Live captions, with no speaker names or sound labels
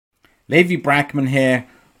Levi Brackman here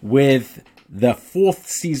with the 4th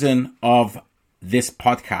season of this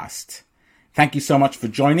podcast. Thank you so much for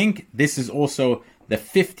joining. This is also the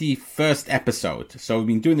 51st episode. So we've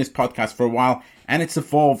been doing this podcast for a while and it's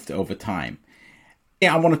evolved over time.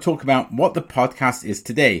 I want to talk about what the podcast is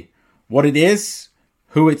today, what it is,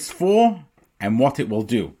 who it's for, and what it will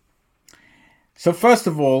do. So first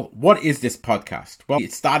of all, what is this podcast? Well,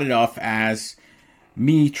 it started off as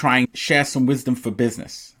me trying to share some wisdom for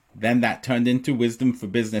business. Then that turned into wisdom for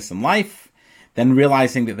business and life. Then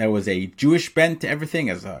realizing that there was a Jewish bent to everything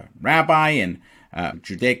as a rabbi and a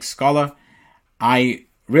Judaic scholar, I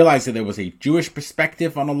realized that there was a Jewish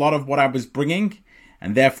perspective on a lot of what I was bringing,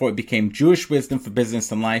 and therefore it became Jewish wisdom for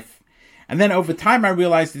business and life. And then over time I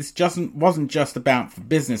realized this wasn't just about for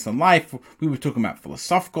business and life. We were talking about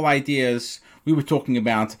philosophical ideas. We were talking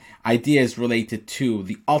about ideas related to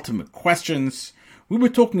the ultimate questions. We were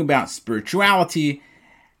talking about spirituality.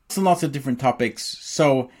 Lots of different topics.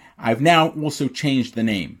 So I've now also changed the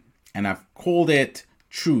name and I've called it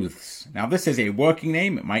Truths. Now this is a working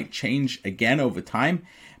name. It might change again over time,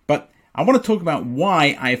 but I want to talk about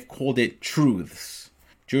why I've called it Truths.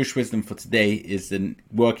 Jewish Wisdom for Today is the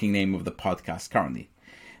working name of the podcast currently.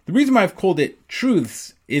 The reason why I've called it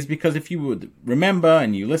Truths is because if you would remember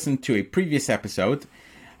and you listened to a previous episode,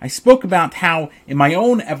 I spoke about how in my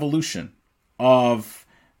own evolution of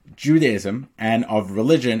Judaism and of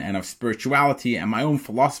religion and of spirituality and my own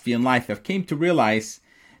philosophy in life, I've came to realize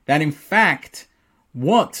that in fact,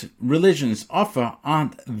 what religions offer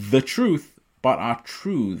aren't the truth, but are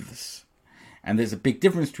truths. And there's a big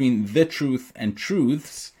difference between the truth and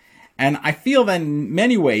truths. And I feel that in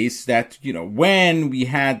many ways that, when we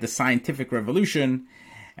had the scientific revolution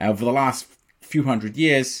over the last few hundred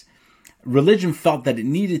years, religion felt that it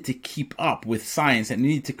needed to keep up with science and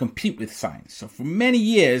needed to compete with science. So for many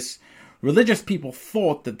years, religious people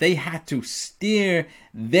thought that they had to steer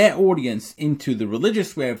their audience into the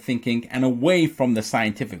religious way of thinking and away from the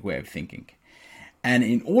scientific way of thinking. And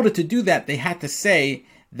in order to do that, they had to say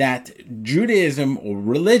that Judaism or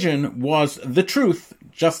religion was the truth,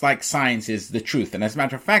 just like science is the truth. And as a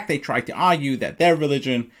matter of fact, they tried to argue that their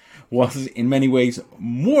religion was in many ways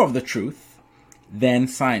more of the truth then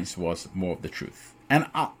science was more of the truth. And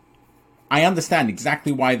I understand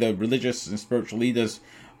exactly why the religious and spiritual leaders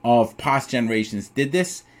of past generations did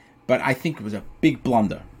this, but I think it was a big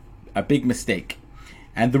blunder, a big mistake.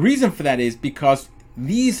 And the reason for that is because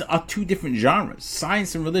these are two different genres.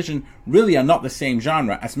 Science and religion really are not the same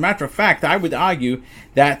genre. As a matter of fact, I would argue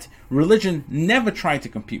that religion never tried to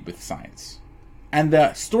compete with science. And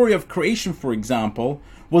the story of creation, for example,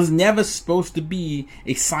 was never supposed to be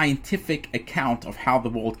a scientific account of how the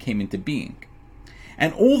world came into being.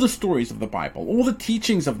 And all the stories of the Bible, all the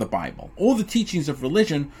teachings of the Bible, all the teachings of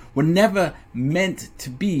religion were never meant to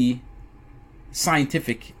be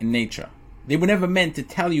scientific in nature. They were never meant to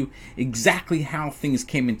tell you exactly how things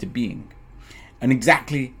came into being and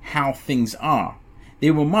exactly how things are.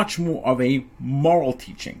 They were much more of a moral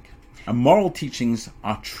teaching. And moral teachings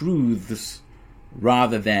are truths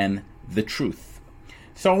rather than the truth.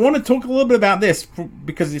 So I want to talk a little bit about this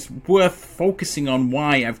because it's worth focusing on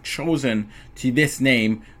why I've chosen to this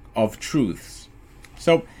name of Truths.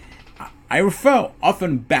 So I refer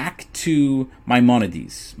often back to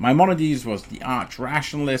Maimonides. Maimonides was the arch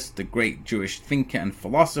rationalist, the great Jewish thinker and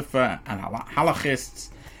philosopher and halachist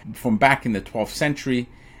from back in the 12th century.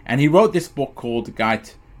 And he wrote this book called The Guide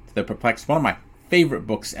to the Perplexed, one of my favorite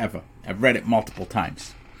books ever. I've read it multiple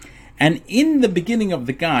times. And in the beginning of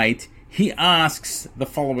the guide, he asks the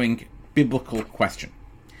following biblical question.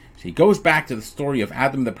 So he goes back to the story of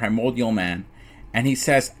Adam, the primordial man, and he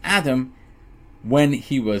says, Adam, when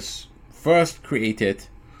he was first created,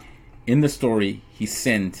 in the story, he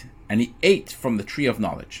sinned, and he ate from the tree of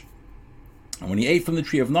knowledge. And when he ate from the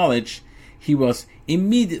tree of knowledge, he was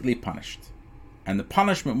immediately punished. And the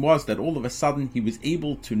punishment was that all of a sudden, he was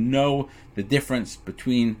able to know the difference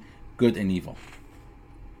between good and evil.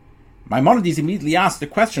 Maimonides immediately asked the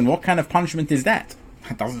question, what kind of punishment is that?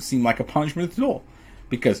 That doesn't seem like a punishment at all.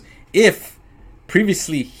 Because if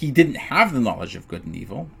previously he didn't have the knowledge of good and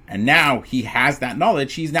evil, and now he has that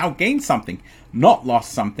knowledge, he's now gained something, not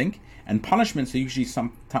lost something. And punishments are usually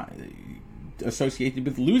associated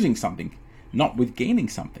with losing something, not with gaining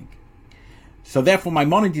something. So therefore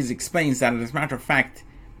Maimonides explains that, as a matter of fact,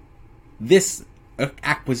 this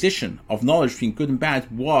acquisition of knowledge between good and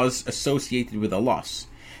bad was associated with a loss.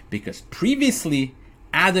 Because previously,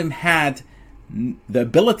 Adam had the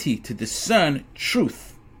ability to discern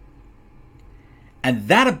truth. And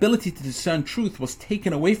that ability to discern truth was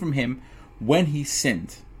taken away from him when he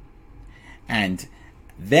sinned. And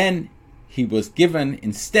then he was given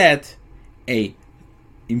instead a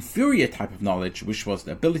inferior type of knowledge, which was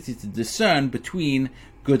the ability to discern between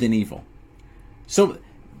good and evil. So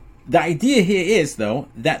the idea here is, though,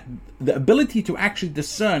 that the ability to actually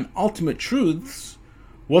discern ultimate truths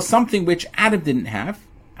was something which Adam didn't have.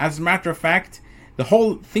 As a matter of fact, the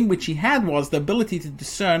whole thing which he had was the ability to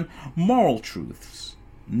discern moral truths,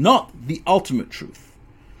 not the ultimate truth.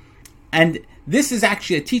 And this is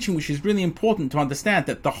actually a teaching which is really important to understand,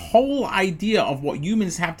 that the whole idea of what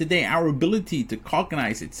humans have today, our ability to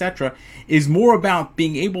cognize, etc., is more about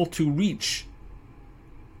being able to reach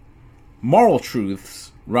moral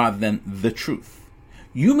truths rather than the truth.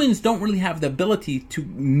 Humans don't really have the ability to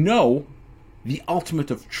know the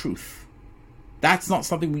ultimate of truth. That's not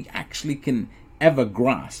something we actually can ever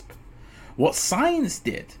grasp. What science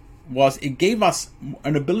did was it gave us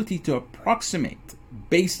an ability to approximate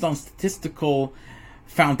based on statistical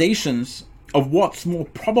foundations of what's more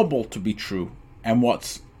probable to be true and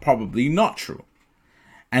what's probably not true.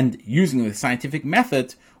 And using the scientific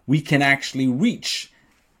method, we can actually reach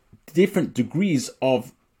different degrees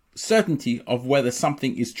of certainty of whether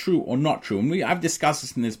something is true or not true. And I've discussed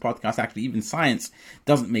this in this podcast. Actually, even science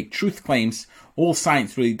doesn't make truth claims. All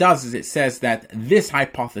science really does is it says that this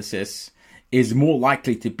hypothesis is more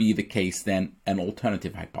likely to be the case than an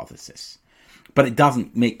alternative hypothesis. But it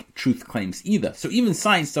doesn't make truth claims either. So even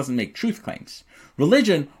science doesn't make truth claims.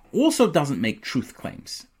 Religion also doesn't make truth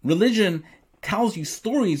claims. Religion tells you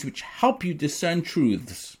stories which help you discern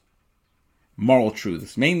truths. Moral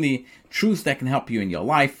truths, mainly truths that can help you in your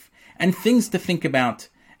life, and things to think about,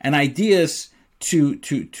 and ideas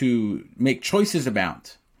to make choices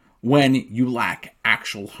about when you lack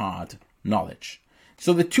actual hard knowledge.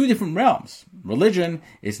 So the two different realms. Religion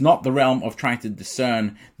is not the realm of trying to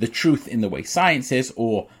discern the truth in the way science is,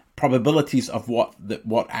 or probabilities of what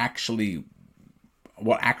actual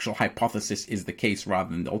hypothesis is the case rather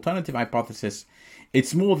than the alternative hypothesis.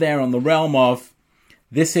 It's more there on the realm of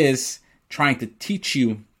this is trying to teach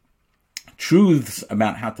you truths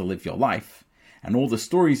about how to live your life, and all the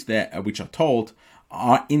stories there which are told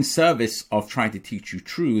are in service of trying to teach you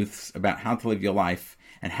truths about how to live your life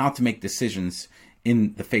and how to make decisions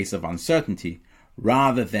in the face of uncertainty,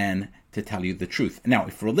 rather than to tell you the truth. Now,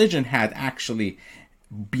 if religion had actually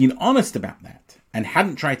been honest about that and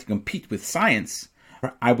hadn't tried to compete with science,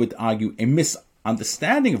 I would argue a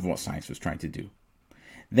misunderstanding of what science was trying to do,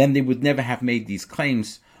 then they would never have made these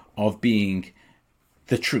claims of being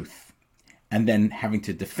the truth, and then having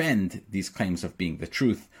to defend these claims of being the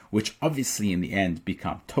truth, which obviously in the end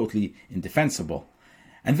become totally indefensible.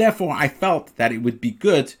 And therefore I felt that it would be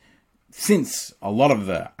good, since a lot of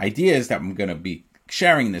the ideas that I'm going to be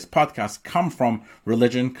sharing in this podcast come from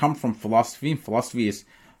religion, come from philosophy, and philosophy is,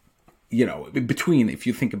 between, if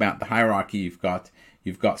you think about the hierarchy, you've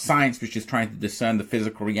got science, which is trying to discern the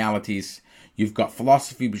physical realities. You've got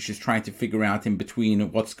philosophy, which is trying to figure out in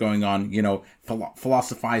between what's going on,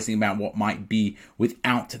 philosophizing about what might be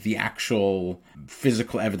without the actual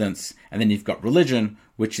physical evidence. And then you've got religion,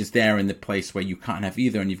 which is there in the place where you can't have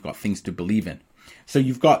either, and you've got things to believe in. So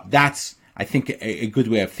that's, I think, a good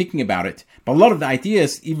way of thinking about it. But a lot of the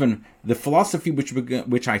ideas, even the philosophy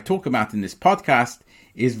which I talk about in this podcast,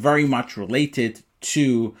 is very much related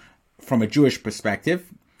to, from a Jewish perspective,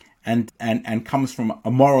 and comes from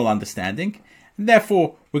a moral understanding. And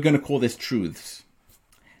therefore, we're going to call this truths.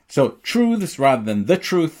 So truths rather than the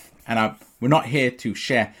truth. And we're not here to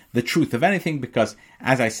share the truth of anything, because,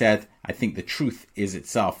 as I said, I think the truth is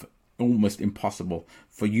itself almost impossible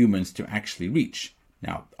for humans to actually reach.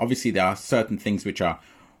 Now, obviously, there are certain things which are,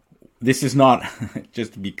 this is not,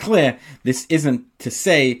 just to be clear, this isn't to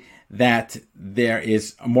say that there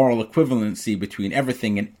is a moral equivalency between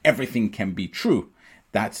everything and everything can be true.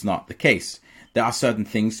 That's not the case. There are certain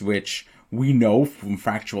things which we know from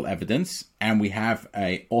factual evidence, and we have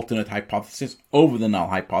an alternate hypothesis over the null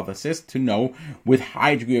hypothesis to know with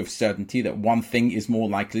high degree of certainty that one thing is more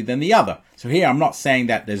likely than the other. So here I'm not saying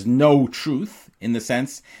that there's no truth in the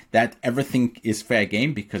sense that everything is fair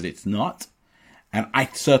game, because it's not. And I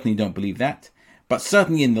certainly don't believe that. But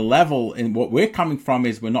certainly in the level, in what we're coming from,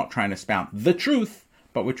 is we're not trying to spout the truth,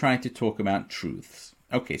 but we're trying to talk about truths.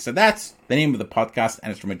 Okay, so that's the name of the podcast,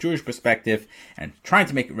 and it's from a Jewish perspective, and trying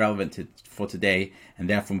to make it relevant for today, and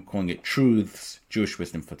therefore I'm calling it Truths, Jewish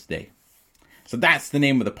Wisdom for Today. So that's the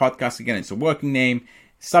name of the podcast. Again, it's a working name,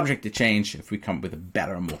 subject to change if we come up with a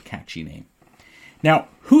better and more catchy name. Now,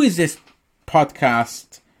 who is this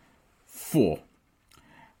podcast for?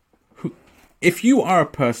 If you are a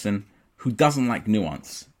person who doesn't like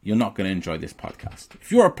nuance, you're not going to enjoy this podcast.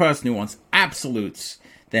 If you're a person who wants absolutes,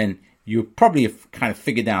 then you probably have kind of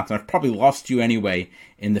figured out, and I've probably lost you anyway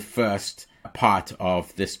in the first part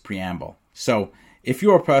of this preamble. So if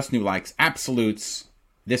you're a person who likes absolutes,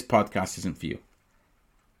 this podcast isn't for you.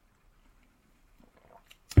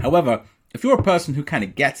 However, if you're a person who kind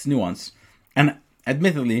of gets nuance, and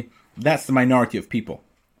admittedly, that's the minority of people,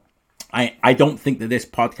 I don't think that this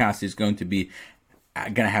podcast is going to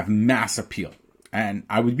have mass appeal. And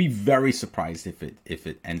I would be very surprised if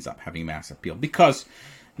it ends up having mass appeal, because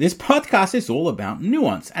this podcast is all about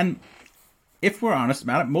nuance. And if we're honest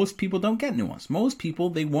about it, most people don't get nuance. Most people,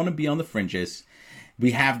 they want to be on the fringes.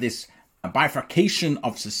 We have this bifurcation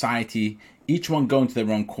of society, each one going to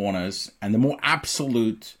their own corners, and the more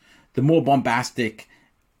absolute, the more bombastic,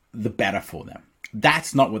 the better for them.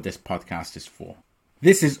 That's not what this podcast is for.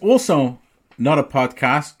 This is also not a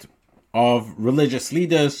podcast of religious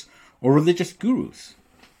leaders or religious gurus.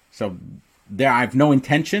 So there I have no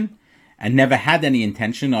intention and never had any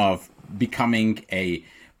intention of becoming a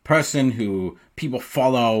person who people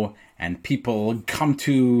follow and people come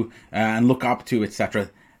to and look up to, etc.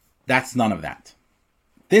 That's none of that.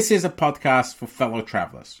 This is a podcast for fellow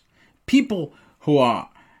travelers. People who are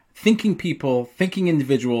thinking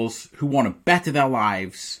individuals who want to better their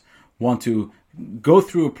lives, want to go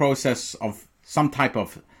through a process of some type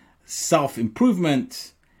of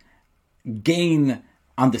self-improvement, gain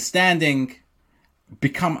understanding,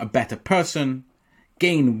 become a better person,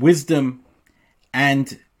 gain wisdom,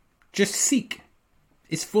 and just seek.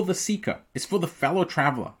 It's for the seeker. It's for the fellow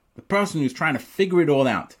traveler, the person who's trying to figure it all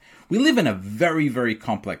out. We live in a very, very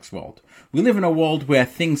complex world. We live in a world where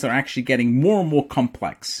things are actually getting more and more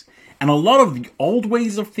complex. And a lot of the old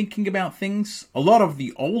ways of thinking about things, a lot of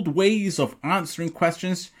the old ways of answering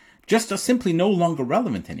questions just are simply no longer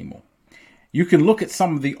relevant anymore. You can look at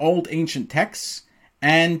some of the old ancient texts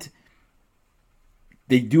and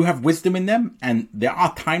they do have wisdom in them and there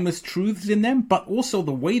are timeless truths in them, but also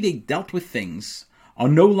the way they dealt with things are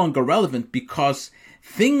no longer relevant because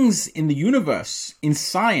things in the universe, in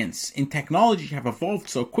science, in technology have evolved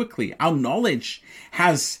so quickly. Our knowledge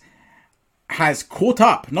has caught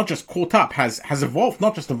up, not just caught up, has evolved,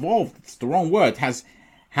 not just evolved, it's the wrong word, has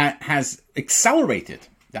accelerated.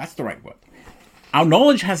 That's the right word. Our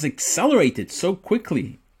knowledge has accelerated so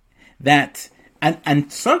quickly that,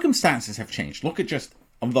 and circumstances have changed. Look at just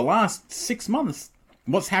of the last 6 months,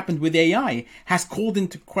 what's happened with AI has called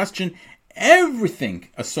into question everything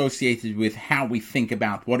associated with how we think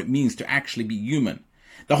about what it means to actually be human.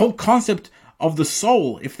 The whole concept of the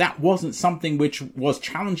soul, if that wasn't something which was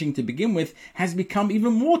challenging to begin with, has become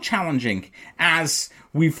even more challenging as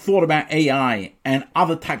we've thought about AI and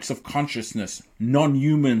other types of consciousness,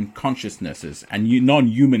 non-human consciousnesses and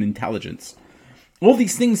non-human intelligence. All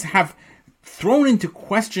these things have thrown into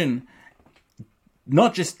question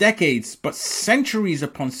not just decades, but centuries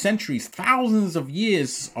upon centuries, thousands of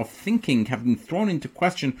years of thinking have been thrown into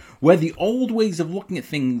question, where the old ways of looking at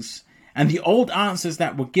things and the old answers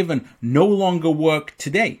that were given no longer work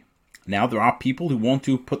today. Now there are people who want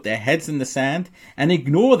to put their heads in the sand and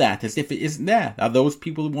ignore that as if it isn't there. There are those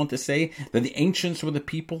people who want to say that the ancients were the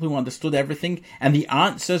people who understood everything and the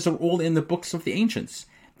answers are all in the books of the ancients.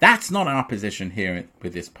 That's not our position here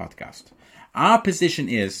with this podcast. Our position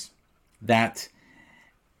is that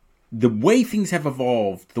the way things have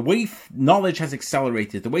evolved, the way knowledge has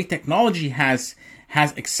accelerated, the way technology has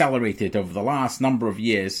accelerated over the last number of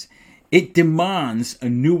years, it demands a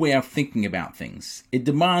new way of thinking about things. It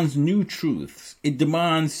demands new truths. It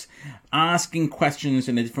demands asking questions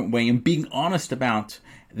in a different way and being honest about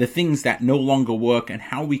the things that no longer work and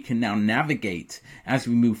how we can now navigate as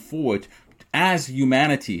we move forward as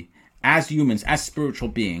humanity, as humans, as spiritual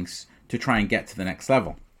beings to try and get to the next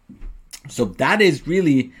level. So that is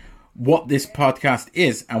really what this podcast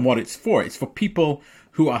is and what it's for. It's for people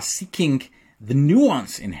who are seeking the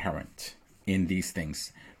nuance inherent in these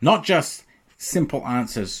things. Not just simple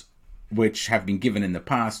answers which have been given in the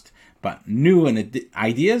past, but new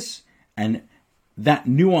ideas and that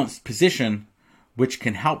nuanced position which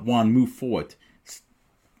can help one move forward.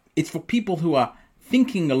 It's for people who are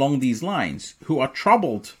thinking along these lines, who are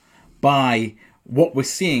troubled by what we're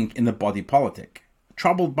seeing in the body politic,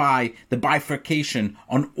 troubled by the bifurcation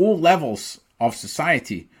on all levels of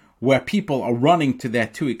society where people are running to their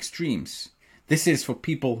two extremes. This is for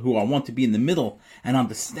people who want to be in the middle and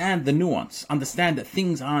understand the nuance, understand that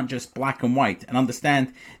things aren't just black and white, and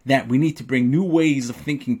understand that we need to bring new ways of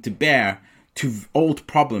thinking to bear to old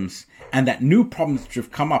problems, and that new problems which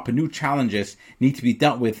have come up and new challenges need to be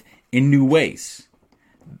dealt with in new ways.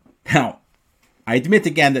 Now, I admit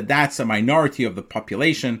again that that's a minority of the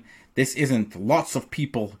population. This isn't lots of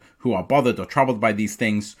people who are bothered or troubled by these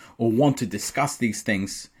things or want to discuss these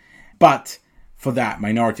things, but for that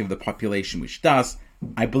minority of the population which does,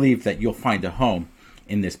 I believe that you'll find a home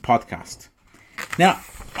in this podcast. Now,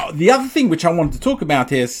 the other thing which I wanted to talk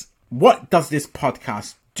about is, what does this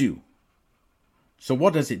podcast do? So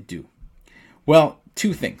what does it do? Well,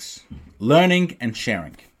 two things: learning and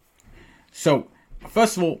sharing. So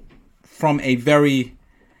first of all, from a very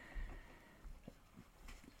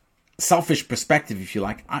selfish perspective, if you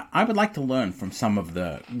like, I would like to learn from some of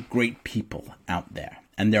the great people out there.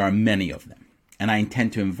 And there are many of them. And I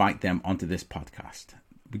intend to invite them onto this podcast.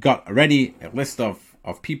 We got already a list of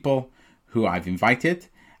people who I've invited,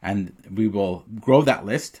 and we will grow that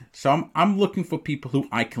list. So I'm looking for people who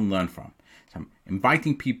I can learn from. So I'm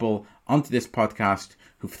inviting people onto this podcast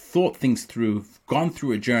who've thought things through, gone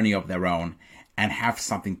through a journey of their own, and have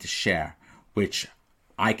something to share, which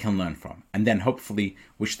I can learn from, and then hopefully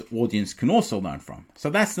which the audience can also learn from. So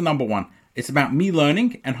that's the number one. It's about me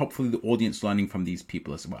learning and hopefully the audience learning from these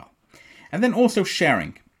people as well. And then also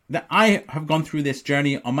sharing that I have gone through this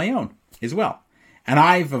journey on my own as well. And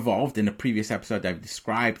I've evolved. In a previous episode, I've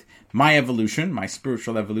described my evolution, my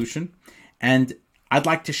spiritual evolution. And I'd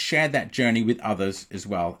like to share that journey with others as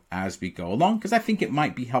well as we go along, because I think it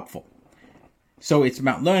might be helpful. So it's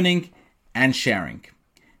about learning and sharing.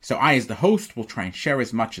 So I, as the host, will try and share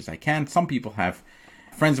as much as I can. Some people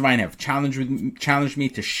friends of mine have challenged me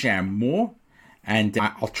to share more. And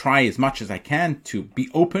I'll try as much as I can to be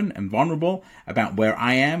open and vulnerable about where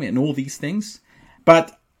I am in all these things.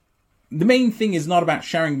 But the main thing is not about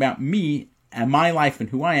sharing about me and my life and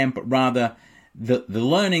who I am, but rather the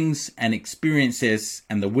learnings and experiences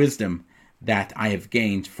and the wisdom that I have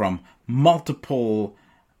gained from multiple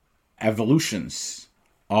evolutions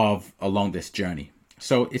along this journey.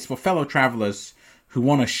 So it's for fellow travelers who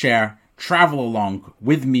want to travel along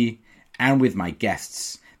with me and with my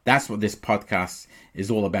guests. That's what this podcast is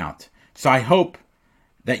all about. So I hope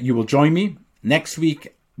that you will join me. Next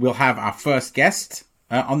week, we'll have our first guest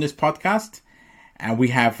on this podcast. And we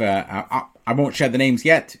have, I won't share the names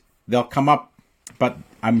yet. They'll come up, but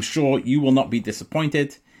I'm sure you will not be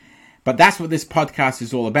disappointed. But that's what this podcast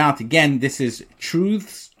is all about. Again, this is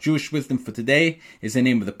Truths, Jewish Wisdom for Today is the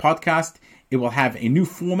name of the podcast. It will have a new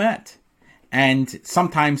format. And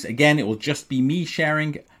sometimes, again, it will just be me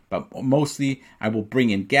sharing, but mostly I will bring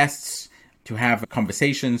in guests to have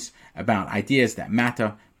conversations about ideas that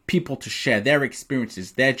matter, people to share their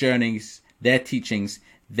experiences, their journeys, their teachings,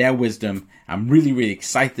 their wisdom. I'm really, really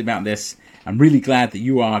excited about this. I'm really glad that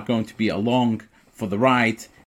you are going to be along for the ride.